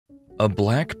A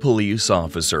black police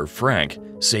officer, Frank,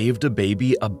 saved a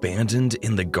baby abandoned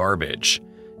in the garbage.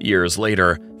 Years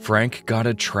later, Frank got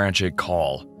a tragic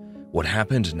call. What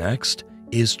happened next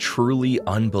is truly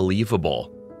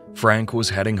unbelievable. Frank was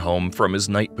heading home from his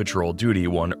night patrol duty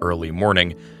one early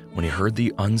morning when he heard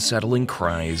the unsettling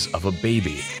cries of a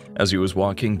baby as he was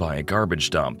walking by a garbage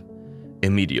dump.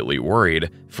 Immediately worried,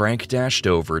 Frank dashed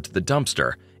over to the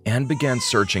dumpster and began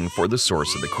searching for the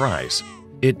source of the cries.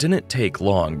 It didn't take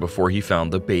long before he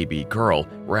found the baby girl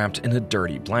wrapped in a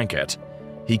dirty blanket.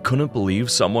 He couldn't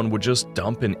believe someone would just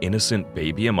dump an innocent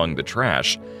baby among the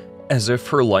trash, as if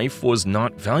her life was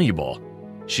not valuable.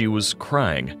 She was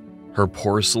crying, her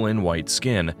porcelain white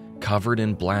skin covered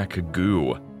in black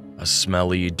goo. A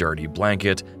smelly, dirty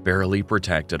blanket barely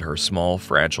protected her small,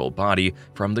 fragile body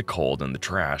from the cold and the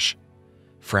trash.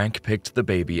 Frank picked the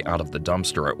baby out of the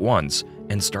dumpster at once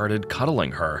and started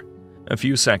cuddling her. A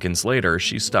few seconds later,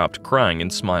 she stopped crying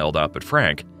and smiled up at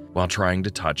Frank while trying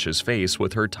to touch his face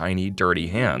with her tiny, dirty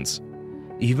hands.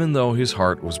 Even though his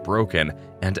heart was broken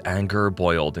and anger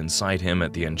boiled inside him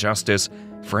at the injustice,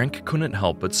 Frank couldn't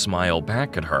help but smile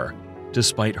back at her.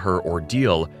 Despite her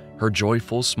ordeal, her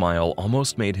joyful smile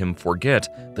almost made him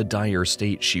forget the dire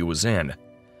state she was in.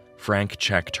 Frank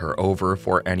checked her over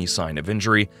for any sign of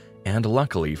injury and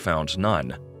luckily found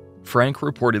none. Frank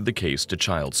reported the case to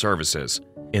Child Services.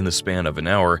 In the span of an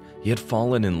hour, he had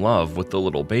fallen in love with the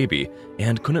little baby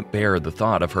and couldn't bear the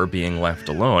thought of her being left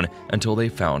alone until they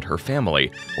found her family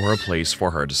or a place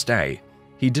for her to stay.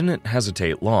 He didn't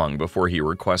hesitate long before he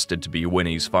requested to be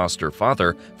Winnie's foster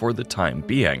father for the time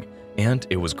being, and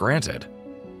it was granted.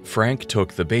 Frank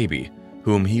took the baby,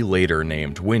 whom he later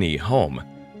named Winnie, home,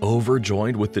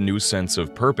 overjoyed with the new sense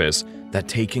of purpose that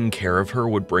taking care of her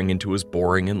would bring into his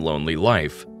boring and lonely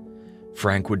life.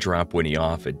 Frank would drop Winnie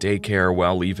off at daycare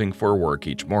while leaving for work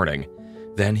each morning.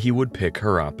 Then he would pick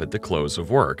her up at the close of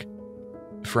work.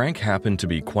 Frank happened to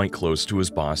be quite close to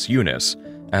his boss, Eunice,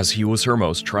 as he was her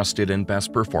most trusted and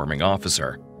best-performing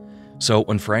officer. So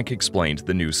when Frank explained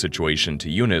the new situation to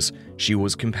Eunice, she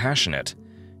was compassionate.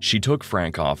 She took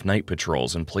Frank off night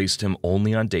patrols and placed him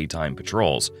only on daytime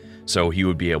patrols, so he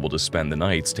would be able to spend the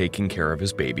nights taking care of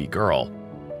his baby girl.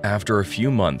 After a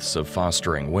few months of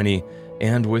fostering Winnie,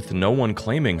 and with no one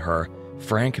claiming her,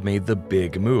 Frank made the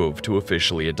big move to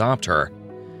officially adopt her.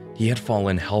 He had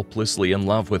fallen helplessly in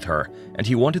love with her, and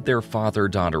he wanted their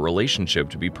father-daughter relationship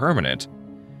to be permanent.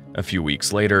 A few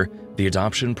weeks later, the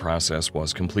adoption process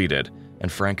was completed,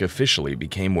 and Frank officially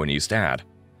became Winnie's dad.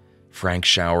 Frank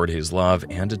showered his love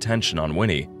and attention on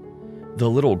Winnie. The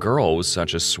little girl was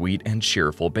such a sweet and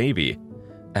cheerful baby.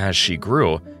 As she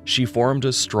grew, she formed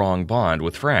a strong bond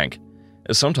with Frank.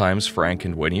 Sometimes Frank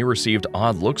and Winnie received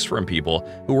odd looks from people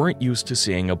who weren't used to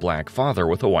seeing a black father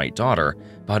with a white daughter,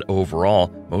 but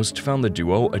overall, most found the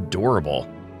duo adorable.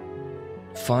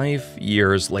 5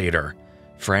 years later,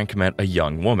 Frank met a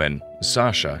young woman,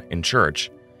 Sasha, in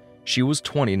church. She was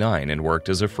 29 and worked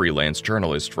as a freelance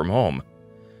journalist from home.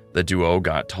 The duo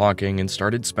got talking and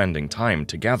started spending time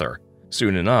together.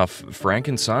 Soon enough, Frank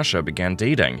and Sasha began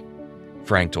dating.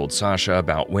 Frank told Sasha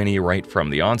about Winnie right from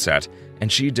the onset,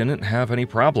 and she didn't have any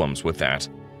problems with that.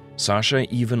 Sasha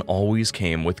even always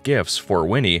came with gifts for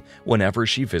Winnie whenever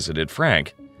she visited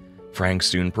Frank. Frank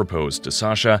soon proposed to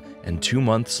Sasha, and 2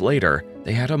 months later,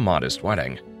 they had a modest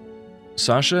wedding.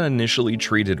 Sasha initially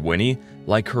treated Winnie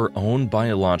like her own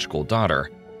biological daughter.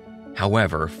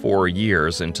 However, 4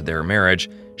 years into their marriage,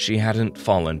 she hadn't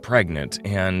fallen pregnant,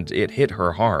 and it hit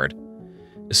her hard.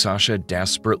 Sasha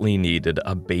desperately needed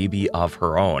a baby of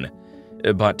her own,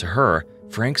 but to her,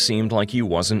 Frank seemed like he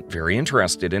wasn't very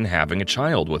interested in having a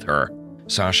child with her.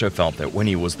 Sasha felt that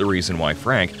Winnie was the reason why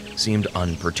Frank seemed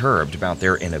unperturbed about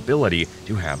their inability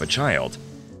to have a child.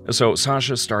 So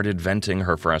Sasha started venting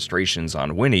her frustrations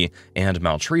on Winnie and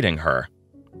maltreating her.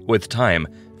 With time,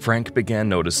 Frank began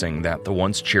noticing that the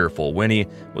once cheerful Winnie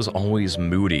was always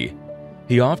moody.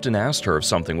 He often asked her if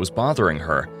something was bothering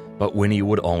her, but Winnie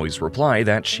would always reply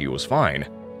that she was fine.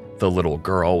 The little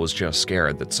girl was just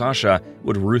scared that Sasha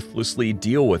would ruthlessly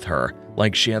deal with her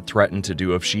like she had threatened to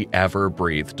do if she ever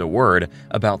breathed a word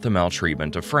about the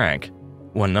maltreatment of Frank.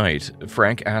 One night,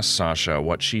 Frank asked Sasha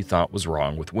what she thought was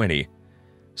wrong with Winnie.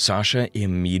 Sasha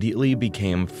immediately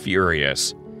became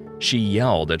furious. She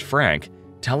yelled at Frank,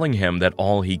 telling him that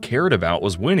all he cared about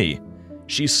was Winnie.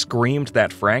 She screamed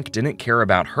that Frank didn't care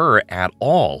about her at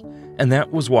all, and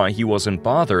that was why he wasn't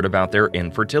bothered about their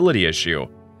infertility issue.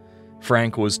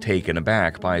 Frank was taken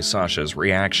aback by Sasha's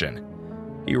reaction.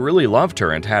 He really loved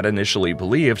her and had initially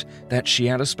believed that she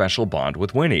had a special bond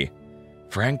with Winnie.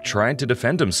 Frank tried to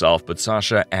defend himself, but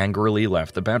Sasha angrily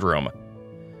left the bedroom.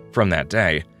 From that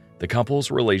day, the couple's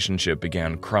relationship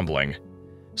began crumbling.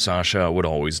 Sasha would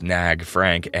always nag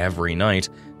Frank every night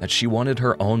that she wanted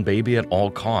her own baby at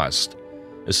all costs.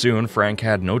 Soon, Frank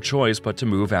had no choice but to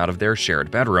move out of their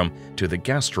shared bedroom to the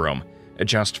guest room,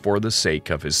 just for the sake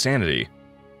of his sanity.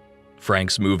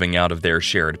 Frank's moving out of their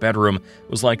shared bedroom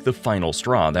was like the final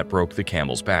straw that broke the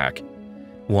camel's back.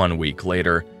 1 week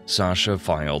later, Sasha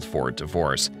filed for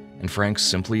divorce, and Frank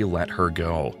simply let her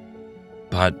go.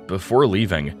 But before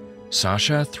leaving,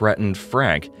 Sasha threatened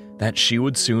Frank that she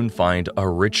would soon find a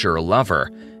richer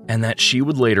lover and that she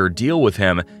would later deal with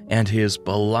him and his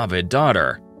beloved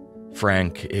daughter.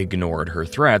 Frank ignored her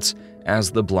threats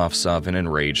as the bluffs of an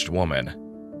enraged woman.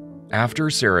 After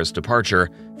Sarah's departure,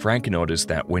 Frank noticed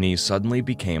that Winnie suddenly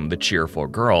became the cheerful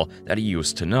girl that he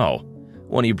used to know.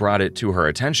 When he brought it to her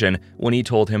attention, Winnie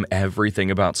told him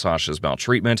everything about Sasha's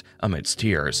maltreatment amidst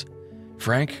tears.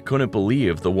 Frank couldn't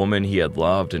believe the woman he had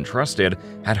loved and trusted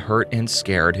had hurt and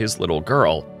scared his little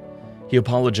girl. He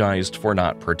apologized for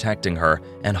not protecting her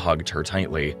and hugged her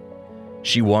tightly.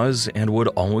 She was and would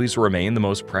always remain the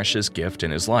most precious gift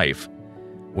in his life.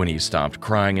 Winnie stopped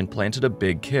crying and planted a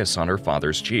big kiss on her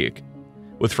father's cheek.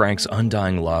 With Frank's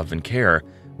undying love and care,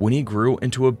 Winnie grew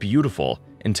into a beautiful,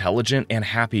 intelligent, and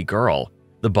happy girl.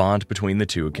 The bond between the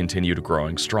two continued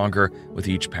growing stronger with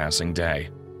each passing day.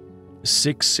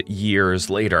 6 years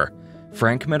later,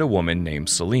 Frank met a woman named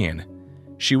Celine.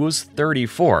 She was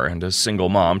 34 and a single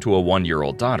mom to a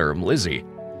 1-year-old daughter, Lizzie.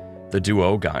 The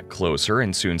duo got closer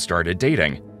and soon started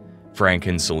dating. Frank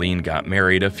and Celine got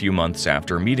married a few months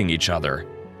after meeting each other.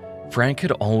 Frank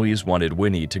had always wanted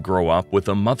Winnie to grow up with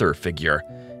a mother figure,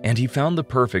 and he found the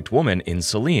perfect woman in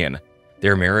Celine.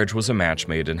 Their marriage was a match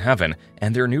made in heaven,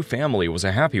 and their new family was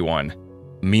a happy one.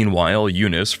 Meanwhile,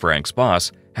 Eunice, Frank's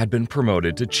boss, had been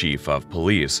promoted to chief of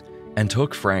police and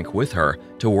took Frank with her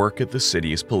to work at the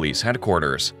city's police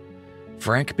headquarters.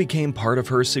 Frank became part of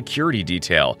her security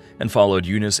detail and followed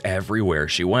Eunice everywhere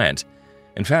she went.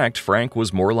 In fact, Frank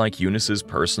was more like Eunice's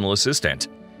personal assistant.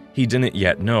 He didn't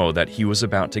yet know that he was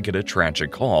about to get a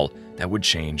tragic call that would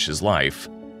change his life.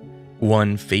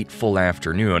 One fateful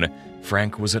afternoon,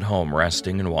 Frank was at home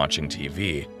resting and watching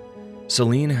TV.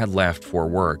 Celine had left for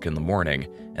work in the morning,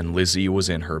 and Lizzie was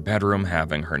in her bedroom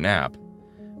having her nap.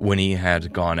 Winnie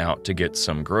had gone out to get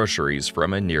some groceries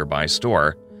from a nearby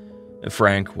store.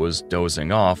 Frank was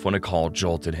dozing off when a call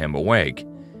jolted him awake.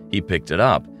 He picked it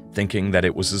up, thinking that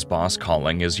it was his boss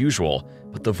calling as usual,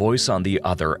 but the voice on the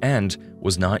other end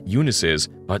was not Eunice's,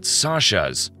 but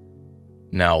Sasha's.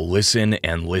 "Now listen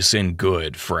and listen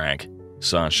good, Frank,"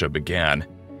 Sasha began.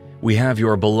 "We have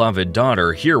your beloved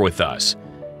daughter here with us,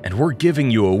 and we're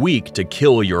giving you a week to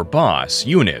kill your boss,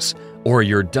 Eunice, or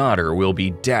your daughter will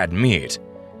be dead meat.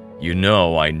 You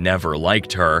know I never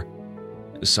liked her."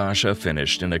 Sasha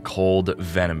finished in a cold,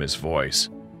 venomous voice.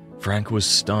 Frank was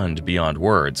stunned beyond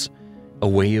words. A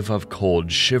wave of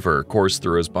cold shiver coursed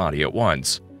through his body at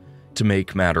once. To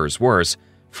make matters worse,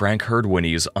 Frank heard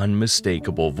Winnie's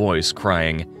unmistakable voice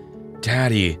crying,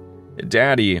 "Daddy,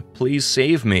 Daddy, please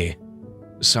save me."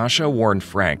 Sasha warned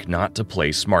Frank not to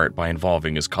play smart by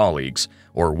involving his colleagues,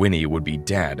 or Winnie would be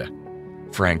dead.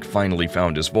 Frank finally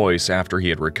found his voice after he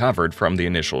had recovered from the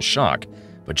initial shock,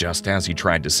 but just as he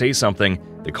tried to say something,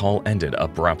 the call ended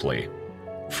abruptly.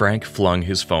 Frank flung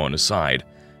his phone aside,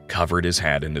 covered his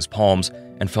head in his palms,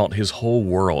 and felt his whole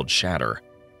world shatter.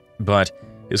 But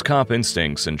his cop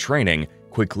instincts and training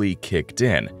quickly kicked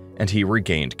in, and he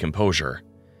regained composure.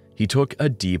 He took a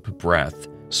deep breath,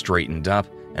 straightened up,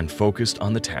 and focused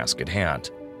on the task at hand.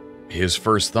 His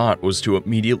first thought was to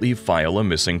immediately file a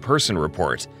missing person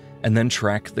report, and then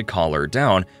track the caller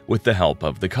down with the help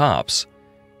of the cops.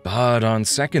 But on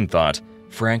second thought,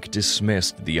 Frank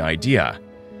dismissed the idea.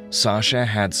 Sasha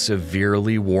had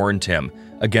severely warned him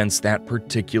against that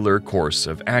particular course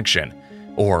of action,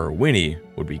 or Winnie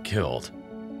would be killed.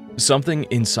 Something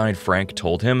inside Frank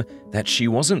told him that she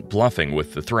wasn't bluffing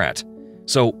with the threat.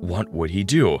 So what would he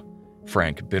do?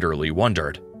 Frank bitterly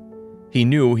wondered. He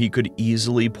knew he could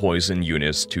easily poison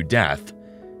Eunice to death.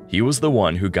 He was the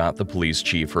one who got the police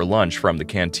chief her lunch from the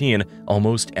canteen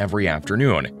almost every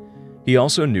afternoon. He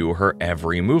also knew her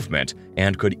every movement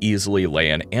and could easily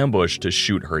lay an ambush to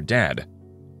shoot her dead.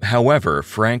 However,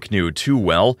 Frank knew too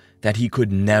well that he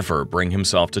could never bring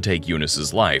himself to take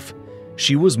Eunice's life.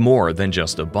 She was more than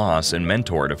just a boss and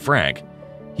mentor to Frank.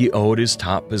 He owed his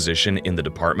top position in the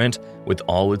department, with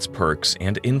all its perks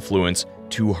and influence,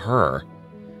 to her.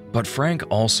 But Frank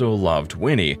also loved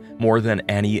Winnie more than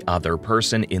any other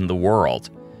person in the world.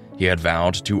 He had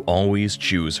vowed to always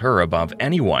choose her above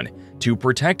anyone, to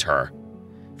protect her.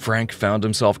 Frank found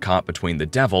himself caught between the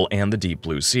devil and the deep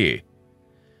blue sea.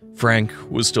 Frank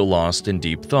was still lost in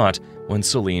deep thought when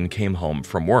Celine came home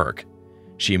from work.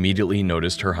 She immediately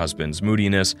noticed her husband's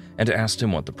moodiness and asked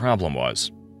him what the problem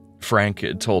was. Frank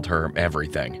told her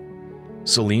everything.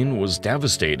 Celine was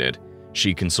devastated.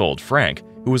 She consoled Frank,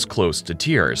 who was close to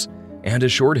tears, and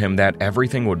assured him that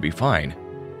everything would be fine.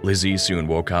 Lizzie soon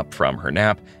woke up from her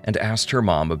nap and asked her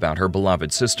mom about her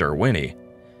beloved sister, Winnie.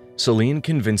 Celine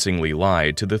convincingly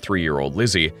lied to the 3-year-old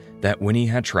Lizzie that Winnie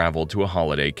had traveled to a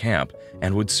holiday camp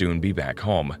and would soon be back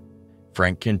home.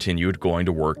 Frank continued going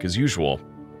to work as usual.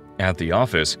 At the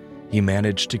office, he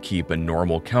managed to keep a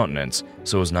normal countenance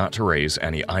so as not to raise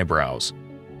any eyebrows.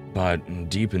 But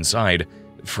deep inside,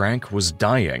 Frank was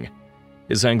dying.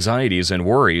 His anxieties and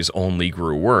worries only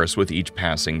grew worse with each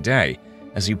passing day,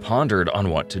 as he pondered on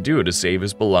what to do to save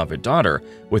his beloved daughter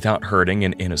without hurting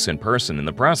an innocent person in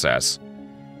the process.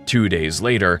 2 days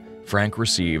later, Frank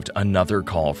received another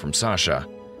call from Sasha.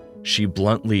 She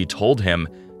bluntly told him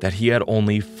that he had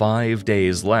only 5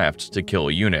 days left to kill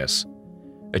Eunice,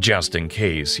 just in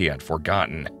case he had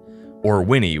forgotten, or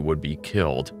Winnie would be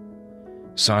killed.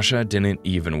 Sasha didn't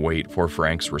even wait for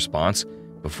Frank's response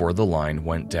before the line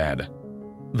went dead.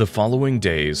 The following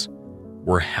days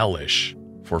were hellish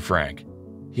for Frank.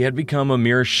 He had become a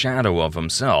mere shadow of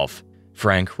himself.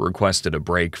 Frank requested a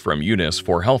break from Eunice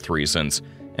for health reasons,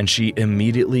 and she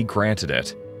immediately granted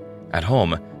it. At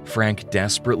home, Frank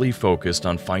desperately focused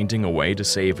on finding a way to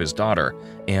save his daughter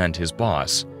and his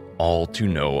boss, all to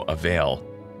no avail.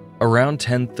 Around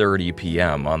 10:30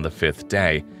 p.m. on the 5th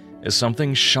day,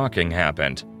 something shocking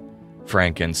happened.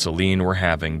 Frank and Celine were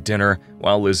having dinner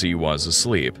while Lizzie was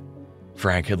asleep.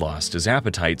 Frank had lost his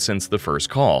appetite since the first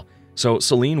call, so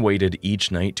Celine waited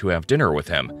each night to have dinner with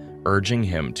him, urging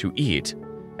him to eat.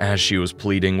 As she was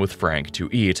pleading with Frank to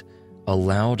eat, a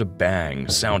loud bang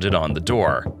sounded on the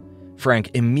door.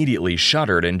 Frank immediately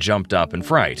shuddered and jumped up in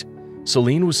fright.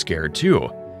 Celine was scared too.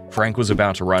 Frank was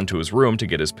about to run to his room to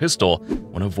get his pistol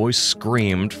when a voice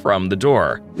screamed from the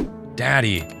door.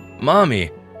 "Daddy! Mommy!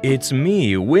 It's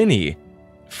me, Winnie!"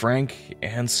 Frank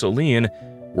and Celine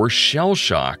were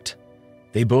shell-shocked.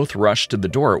 They both rushed to the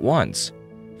door at once.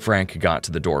 Frank got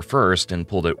to the door first and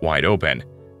pulled it wide open.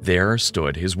 There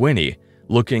stood his Winnie,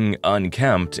 looking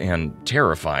unkempt and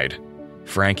terrified.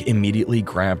 Frank immediately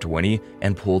grabbed Winnie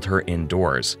and pulled her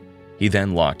indoors. He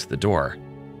then locked the door.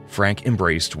 Frank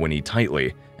embraced Winnie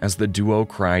tightly as the duo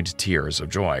cried tears of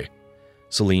joy.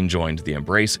 Celine joined the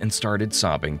embrace and started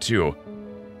sobbing too.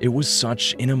 It was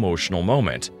such an emotional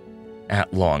moment.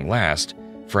 At long last,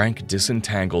 Frank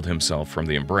disentangled himself from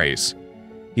the embrace.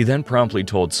 He then promptly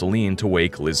told Celine to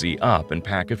wake Lizzie up and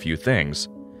pack a few things.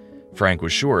 Frank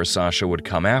was sure Sasha would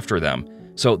come after them,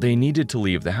 so they needed to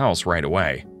leave the house right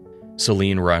away.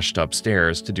 Celine rushed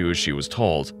upstairs to do as she was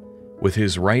told. With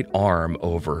his right arm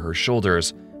over her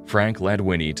shoulders, Frank led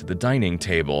Winnie to the dining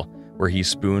table, where he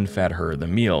spoon-fed her the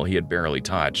meal he had barely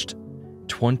touched.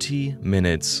 20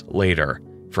 minutes later,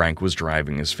 Frank was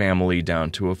driving his family down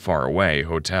to a faraway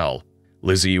hotel.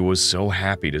 Lizzie was so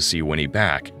happy to see Winnie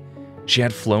back. She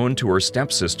had flown to her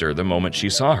stepsister the moment she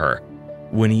saw her.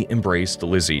 Winnie embraced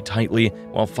Lizzie tightly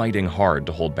while fighting hard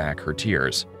to hold back her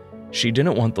tears. She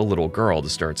didn't want the little girl to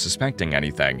start suspecting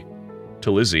anything.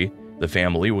 To Lizzie, the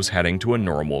family was heading to a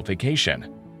normal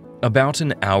vacation. About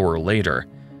an hour later,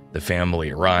 the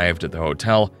family arrived at the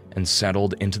hotel and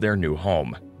settled into their new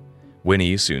home.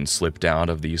 Winnie soon slipped out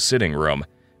of the sitting room,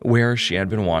 where she had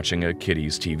been watching a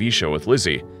kiddies TV show with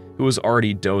Lizzie, who was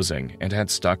already dozing and had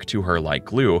stuck to her like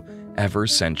glue ever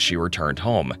since she returned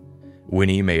home.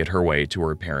 Winnie made her way to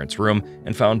her parents' room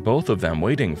and found both of them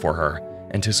waiting for her,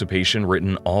 anticipation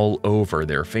written all over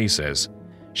their faces.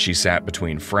 She sat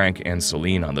between Frank and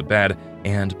Celine on the bed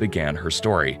and began her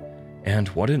story. And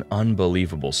what an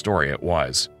unbelievable story it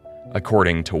was.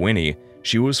 According to Winnie,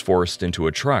 she was forced into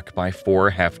a truck by 4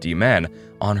 hefty men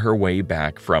on her way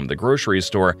back from the grocery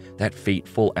store that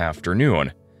fateful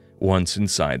afternoon. Once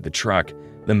inside the truck,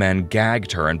 the men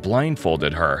gagged her and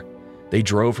blindfolded her. They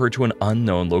drove her to an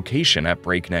unknown location at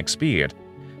breakneck speed.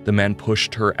 The men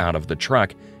pushed her out of the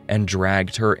truck and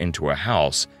dragged her into a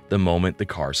house the moment the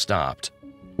car stopped.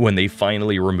 When they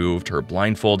finally removed her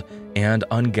blindfold and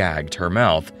ungagged her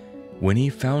mouth, Winnie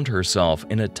found herself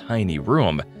in a tiny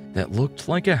room that looked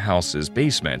like a house's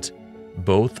basement.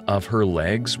 Both of her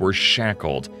legs were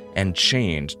shackled and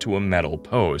chained to a metal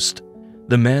post.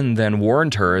 The men then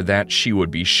warned her that she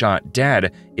would be shot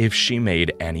dead if she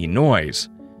made any noise.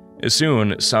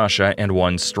 Soon, Sasha and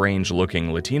one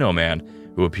strange-looking Latino man,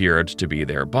 who appeared to be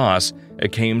their boss,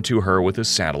 came to her with a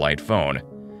satellite phone.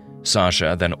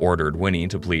 Sasha then ordered Winnie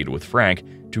to plead with Frank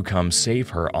to come save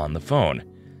her on the phone.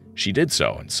 She did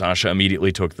so, and Sasha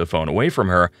immediately took the phone away from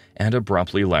her and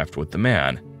abruptly left with the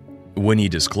man. Winnie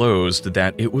disclosed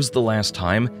that it was the last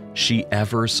time she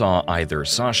ever saw either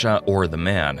Sasha or the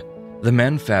man. The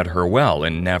men fed her well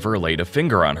and never laid a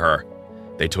finger on her.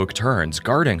 They took turns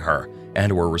guarding her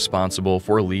and were responsible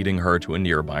for leading her to a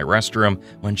nearby restroom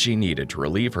when she needed to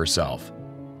relieve herself.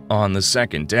 On the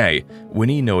second day,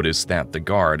 Winnie noticed that the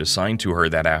guard assigned to her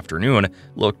that afternoon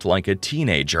looked like a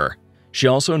teenager. She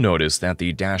also noticed that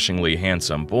the dashingly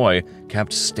handsome boy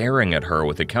kept staring at her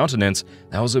with a countenance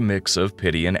that was a mix of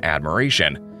pity and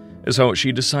admiration, so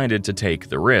she decided to take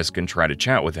the risk and try to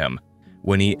chat with him.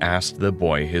 Winnie asked the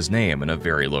boy his name in a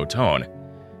very low tone.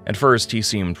 At first, he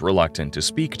seemed reluctant to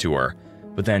speak to her,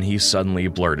 but then he suddenly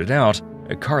blurted out,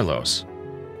 "Carlos."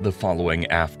 The following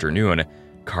afternoon,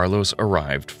 Carlos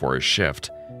arrived for his shift,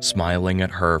 smiling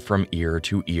at her from ear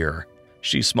to ear.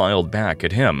 She smiled back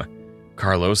at him.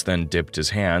 Carlos then dipped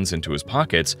his hands into his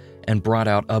pockets and brought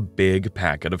out a big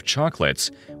packet of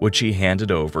chocolates, which he handed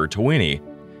over to Winnie.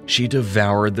 She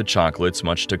devoured the chocolates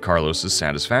much to Carlos's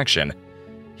satisfaction.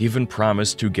 He even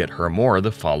promised to get her more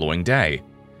the following day.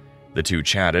 The two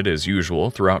chatted as usual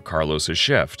throughout Carlos's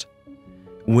shift.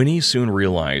 Winnie soon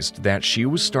realized that she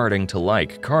was starting to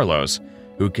like Carlos,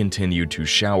 who continued to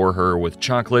shower her with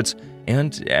chocolates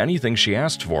and anything she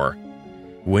asked for.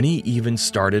 Winnie even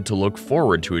started to look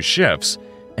forward to his shifts,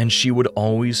 and she would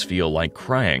always feel like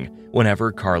crying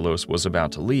whenever Carlos was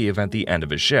about to leave at the end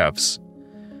of his shifts.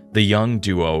 The young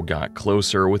duo got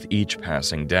closer with each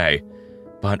passing day,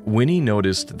 but Winnie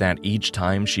noticed that each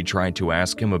time she tried to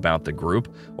ask him about the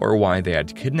group or why they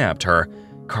had kidnapped her,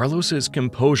 Carlos's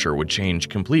composure would change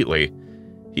completely.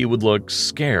 He would look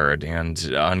scared and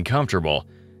uncomfortable,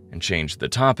 and change the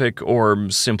topic or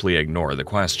simply ignore the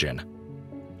question.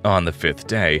 On the fifth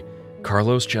day,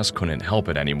 Carlos just couldn't help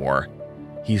it anymore.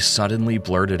 He suddenly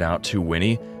blurted out to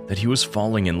Winnie that he was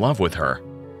falling in love with her.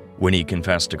 Winnie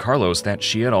confessed to Carlos that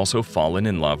she had also fallen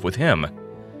in love with him.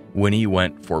 Winnie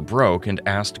went for broke and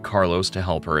asked Carlos to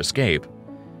help her escape.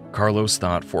 Carlos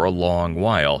thought for a long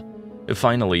while.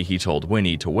 Finally, he told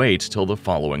Winnie to wait till the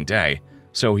following day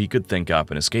so he could think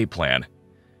up an escape plan.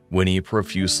 Winnie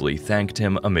profusely thanked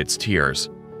him amidst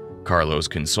tears. Carlos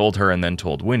consoled her and then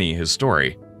told Winnie his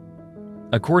story.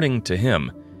 According to him,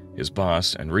 his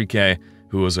boss, Enrique,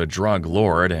 who was a drug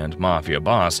lord and mafia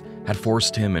boss, had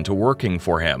forced him into working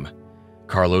for him.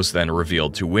 Carlos then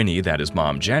revealed to Winnie that his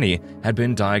mom, Jenny, had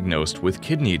been diagnosed with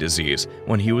kidney disease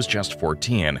when he was just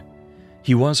 14.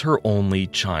 He was her only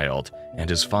child, and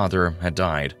his father had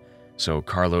died, so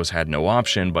Carlos had no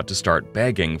option but to start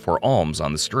begging for alms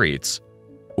on the streets.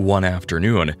 One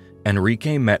afternoon,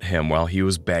 Enrique met him while he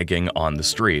was begging on the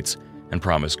streets and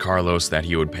promised Carlos that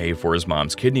he would pay for his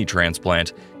mom's kidney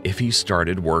transplant if he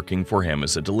started working for him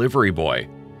as a delivery boy.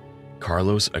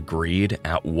 Carlos agreed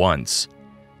at once.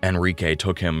 Enrique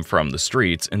took him from the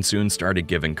streets and soon started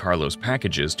giving Carlos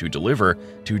packages to deliver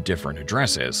to different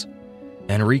addresses.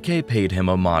 Enrique paid him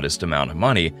a modest amount of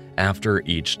money after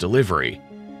each delivery.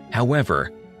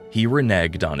 However, he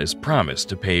reneged on his promise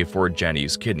to pay for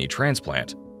Jenny's kidney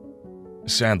transplant.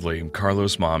 Sadly,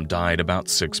 Carlos' mom died about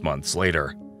 6 months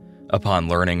later. Upon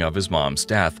learning of his mom's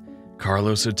death,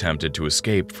 Carlos attempted to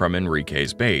escape from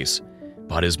Enrique's base,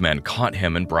 but his men caught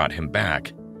him and brought him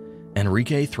back.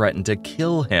 Enrique threatened to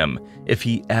kill him if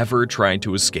he ever tried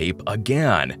to escape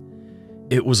again.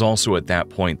 It was also at that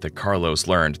point that Carlos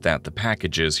learned that the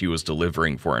packages he was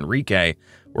delivering for Enrique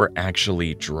were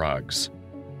actually drugs.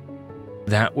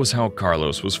 That was how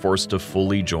Carlos was forced to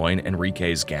fully join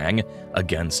Enrique's gang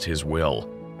against his will.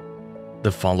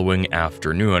 The following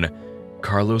afternoon,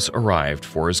 Carlos arrived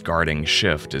for his guarding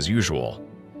shift as usual.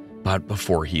 But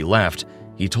before he left,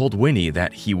 he told Winnie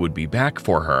that he would be back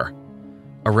for her.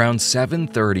 Around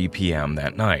 7:30 p.m.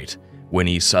 that night,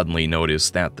 Winnie suddenly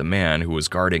noticed that the man who was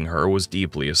guarding her was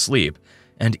deeply asleep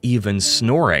and even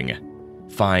snoring.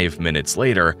 5 minutes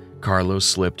later, Carlos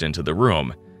slipped into the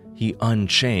room. He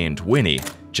unchained Winnie,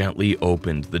 gently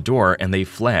opened the door, and they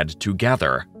fled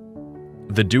together.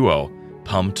 The duo,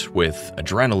 pumped with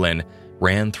adrenaline,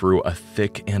 ran through a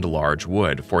thick and large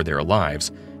wood for their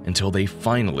lives until they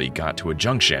finally got to a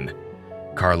junction.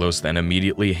 Carlos then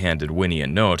immediately handed Winnie a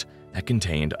note that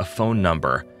contained a phone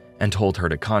number and told her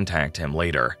to contact him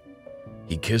later.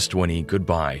 He kissed Winnie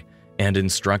goodbye and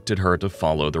instructed her to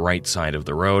follow the right side of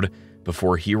the road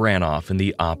before he ran off in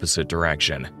the opposite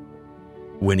direction.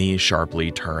 Winnie sharply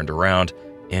turned around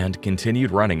and continued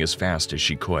running as fast as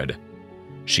she could.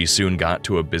 She soon got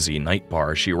to a busy night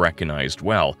bar she recognized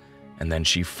well, and then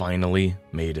she finally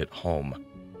made it home.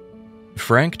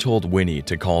 Frank told Winnie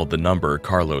to call the number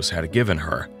Carlos had given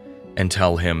her, and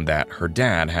tell him that her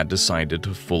dad had decided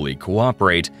to fully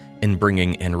cooperate in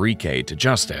bringing Enrique to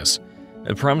justice,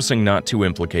 promising not to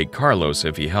implicate Carlos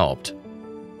if he helped.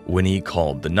 Winnie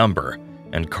called the number,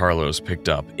 and Carlos picked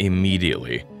up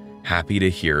immediately, happy to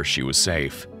hear she was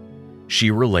safe. She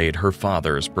relayed her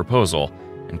father's proposal,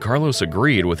 and Carlos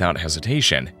agreed without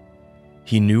hesitation.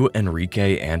 He knew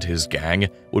Enrique and his gang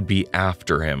would be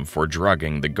after him for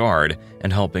drugging the guard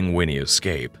and helping Winnie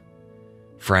escape.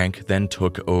 Frank then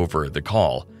took over the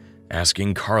call,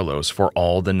 asking Carlos for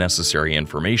all the necessary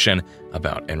information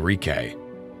about Enrique.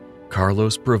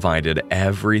 Carlos provided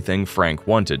everything Frank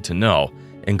wanted to know,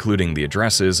 including the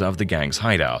addresses of the gang's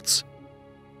hideouts.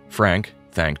 Frank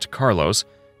thanked Carlos,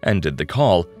 ended the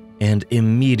call, and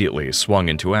immediately swung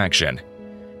into action.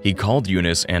 He called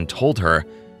Eunice and told her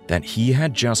that he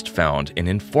had just found an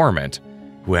informant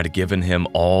who had given him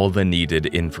all the needed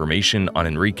information on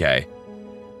Enrique.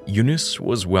 Eunice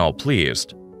was well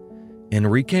pleased.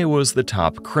 Enrique was the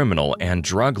top criminal and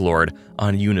drug lord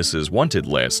on Eunice's wanted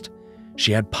list.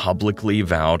 She had publicly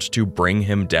vowed to bring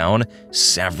him down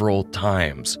several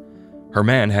times. Her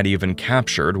men had even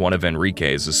captured one of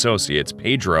Enrique's associates,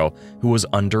 Pedro, who was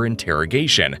under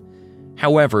interrogation.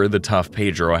 However, the tough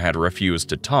Pedro had refused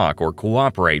to talk or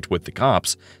cooperate with the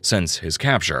cops since his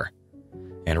capture.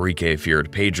 Enrique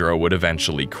feared Pedro would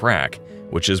eventually crack,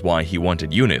 which is why he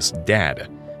wanted Eunice dead,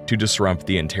 to disrupt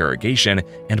the interrogation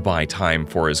and buy time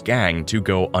for his gang to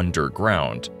go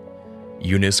underground.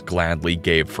 Eunice gladly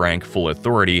gave Frank full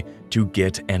authority to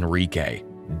get Enrique,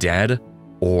 dead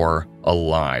or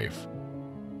alive.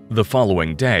 The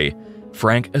following day,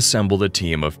 Frank assembled a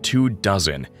team of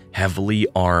 24 heavily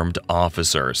armed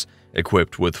officers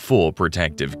equipped with full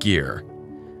protective gear.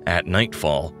 At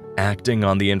nightfall, acting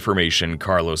on the information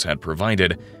Carlos had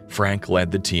provided, Frank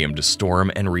led the team to storm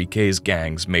Enrique's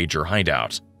gang's major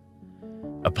hideout.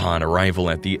 Upon arrival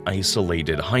at the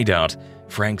isolated hideout,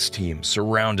 Frank's team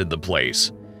surrounded the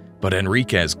place. But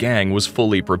Enrique's gang was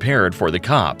fully prepared for the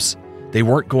cops. They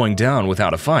weren't going down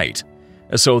without a fight,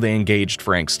 so they engaged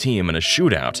Frank's team in a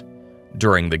shootout.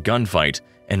 During the gunfight,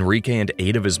 Enrique and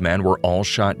 8 of his men were all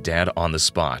shot dead on the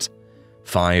spot.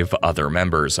 5 other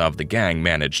members of the gang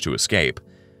managed to escape,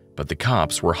 but the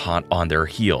cops were hot on their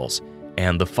heels,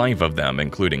 and the 5 of them,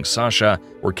 including Sasha,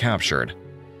 were captured.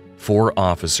 4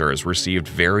 officers received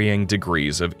varying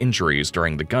degrees of injuries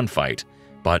during the gunfight,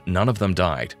 but none of them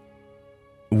died.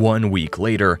 1 week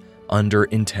later, under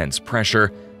intense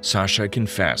pressure, Sasha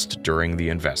confessed during the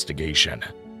investigation.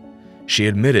 She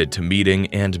admitted to meeting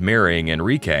and marrying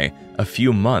Enrique a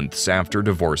few months after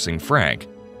divorcing Frank.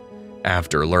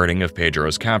 After learning of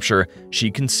Pedro's capture, she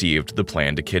conceived the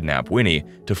plan to kidnap Winnie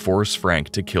to force Frank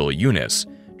to kill Eunice,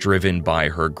 driven by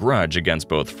her grudge against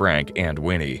both Frank and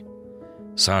Winnie.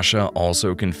 Sasha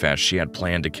also confessed she had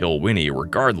planned to kill Winnie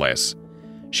regardless.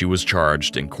 She was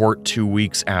charged in court 2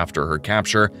 weeks after her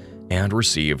capture and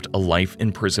received a life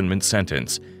imprisonment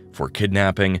sentence for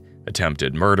kidnapping,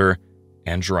 attempted murder,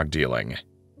 and drug dealing.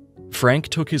 Frank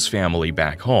took his family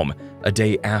back home a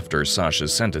day after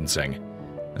Sasha's sentencing,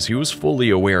 as he was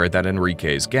fully aware that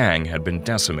Enrique's gang had been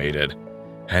decimated.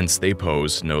 Hence, they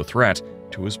posed no threat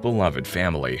to his beloved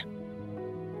family.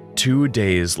 2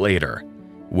 days later,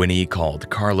 Winnie called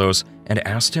Carlos and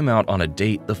asked him out on a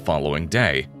date the following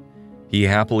day. He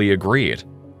happily agreed.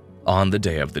 On the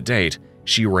day of the date,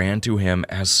 she ran to him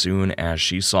as soon as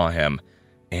she saw him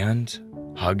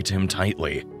and hugged him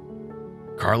tightly.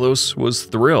 Carlos was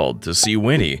thrilled to see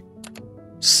Winnie.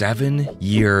 7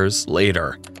 years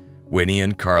later, Winnie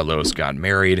and Carlos got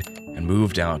married and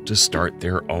moved out to start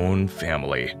their own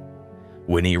family.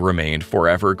 Winnie remained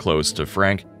forever close to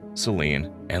Frank,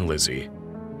 Celine, and Lizzie.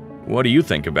 What do you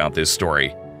think about this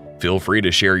story? Feel free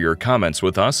to share your comments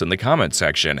with us in the comment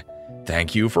section.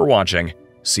 Thank you for watching.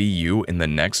 See you in the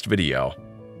next video.